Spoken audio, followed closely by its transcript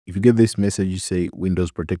If you get this message, you say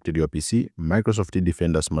Windows protected your PC. Microsoft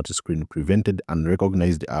Defender SmartScreen prevented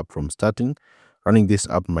unrecognized app from starting. Running this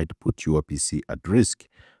app might put your PC at risk.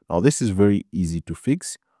 Now, this is very easy to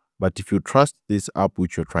fix, but if you trust this app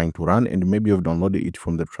which you're trying to run and maybe you've downloaded it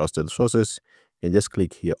from the trusted sources, you can just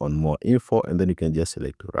click here on more info and then you can just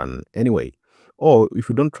select run anyway. Or if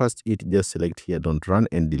you don't trust it, just select here don't run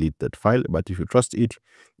and delete that file. But if you trust it,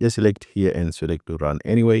 just select here and select to run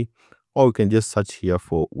anyway. Or you can just search here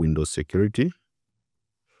for Windows Security.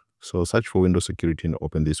 So search for Windows Security and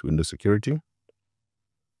open this Windows Security.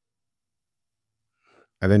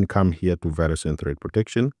 And then come here to Virus and Threat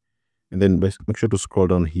Protection. And then make sure to scroll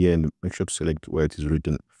down here and make sure to select where it is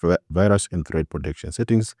written Virus and Threat Protection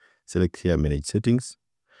Settings. Select here Manage Settings.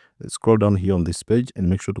 Scroll down here on this page and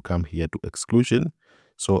make sure to come here to Exclusion.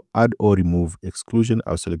 So add or remove exclusion.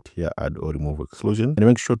 I'll select here add or remove exclusion and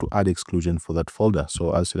make sure to add exclusion for that folder.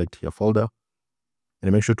 So I'll select here folder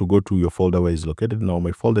and make sure to go to your folder where it's located. Now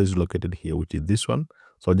my folder is located here, which is this one.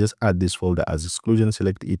 So I'll just add this folder as exclusion,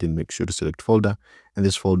 select it and make sure to select folder, and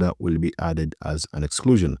this folder will be added as an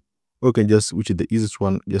exclusion. Okay, just which is the easiest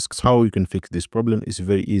one. Just how you can fix this problem is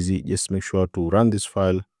very easy. Just make sure to run this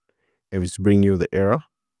file. If it's bringing you the error,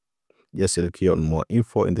 just select here on more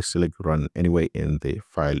info and just select run anyway, and the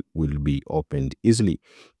file will be opened easily.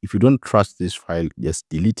 If you don't trust this file, just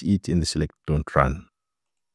delete it and select don't run.